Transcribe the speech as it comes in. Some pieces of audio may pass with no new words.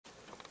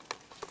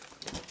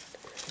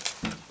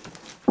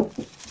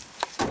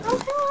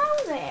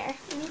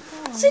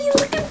So you're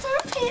looking for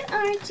a pet,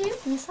 aren't you?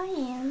 Yes, I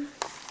am.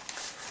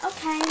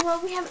 Okay,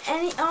 well, we have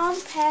all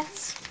the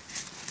pets.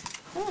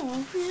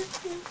 Oh,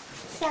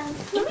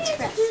 sounds Let me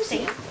introduce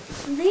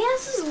interesting. you.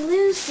 This is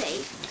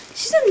Lucy.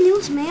 She's the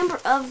newest member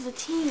of the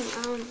team.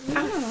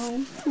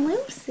 Oh,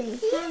 Lucy.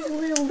 She has a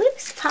little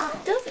loose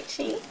top, doesn't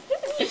she?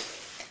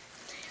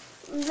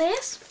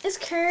 This is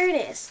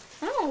Curtis.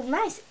 Oh,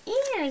 nice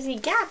ears you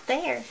got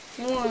there.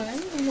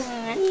 One.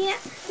 Yeah.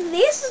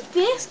 This is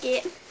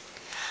Biscuit.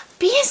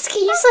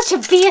 Biscuit, you're such a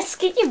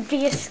biscuit, you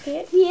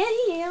biscuit. Yeah,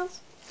 he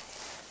is.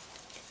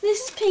 This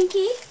is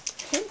Pinky.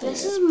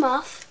 This is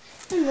Muff.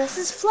 And this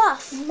is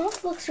Fluff.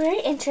 Muff looks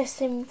very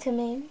interesting to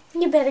me.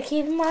 You better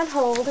keep him on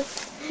hold.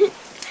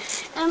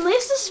 And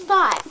this is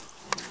Spot.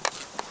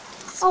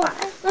 Oh,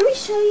 let me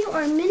show you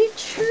our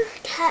miniature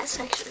cat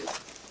section.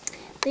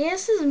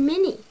 This is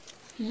Minnie.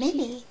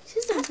 Minnie?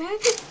 She's a very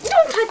good.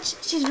 Don't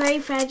touch. She's very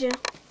fragile.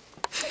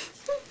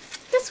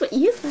 That's what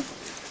you think.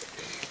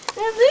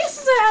 Now this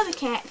is our other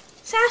cat,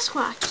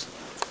 Sasquatch.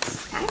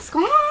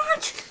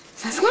 Sasquatch!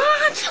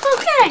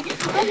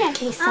 Okay.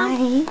 Okay,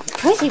 sorry.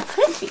 Pretty.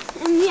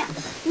 And yeah,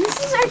 this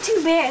is our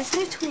two bears.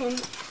 They're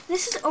twins.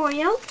 This is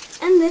Oreo,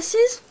 and this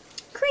is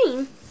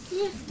Cream.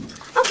 Yeah.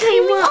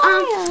 Okay. Well,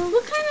 Oreo.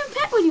 what kind of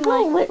pet would you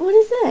Oh, like? what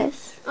is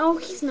this? Oh,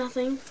 he's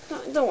nothing.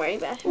 Don't worry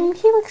about him.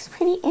 He looks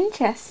pretty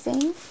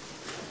interesting.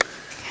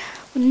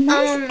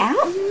 Nice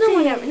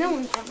outfit. No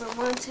one ever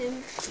wants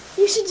him.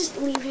 You should just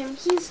leave him.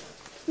 He's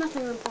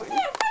nothing important.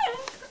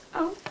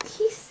 Oh,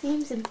 he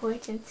seems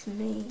important to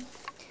me.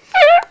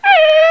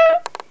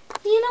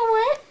 You know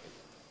what?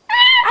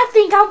 I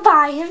think I'll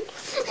buy him.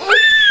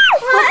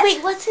 What?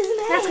 Wait, what's his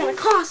name? That's gonna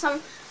cost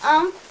him.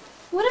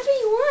 Whatever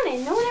you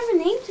wanted. No one ever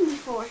named him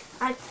before.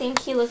 I think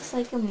he looks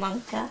like a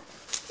munka.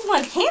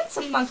 One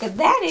handsome munka,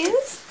 that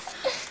is.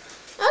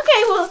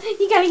 Okay, well,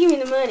 you gotta give me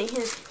the money.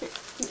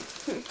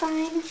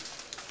 Fine.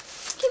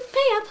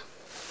 Pay up.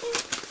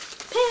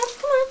 Pay up.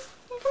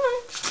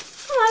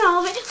 Come on,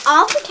 all of it.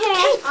 All the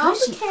cash. All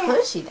the cash.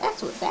 Pushy,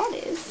 that's what that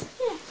is.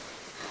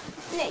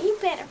 Yeah, you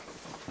better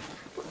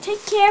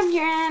take care of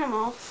your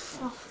animal.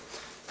 Oh.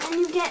 And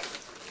you get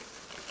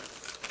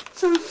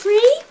some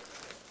free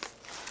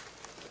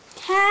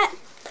cat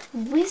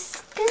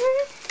Whisker?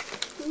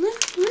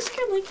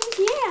 whisker lickers.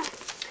 Yeah.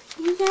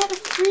 You got a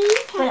free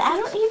cat. But I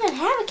don't even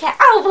have a cat.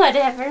 Oh,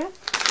 whatever.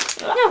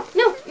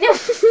 No.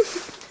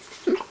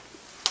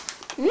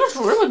 That's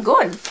really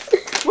good.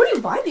 Where do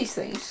you buy these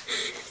things?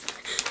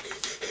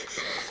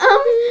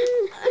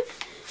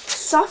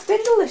 Soft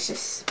and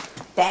delicious.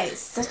 That is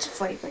such a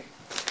flavor.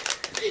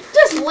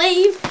 Just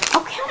leave.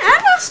 Okay.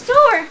 At my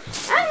store.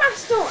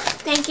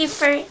 Thank you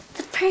for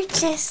the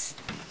purchase.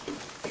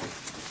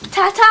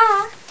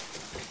 Ta-ta.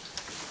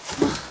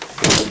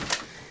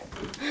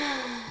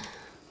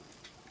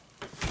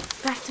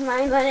 Back to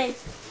my money.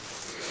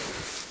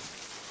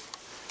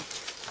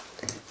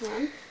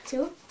 1,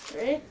 2,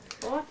 3,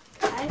 4,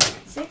 5,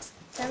 6,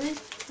 7,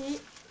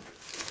 8,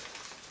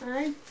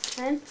 9,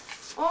 10.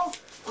 Oh.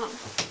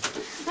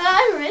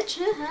 I'm rich.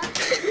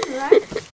 Right.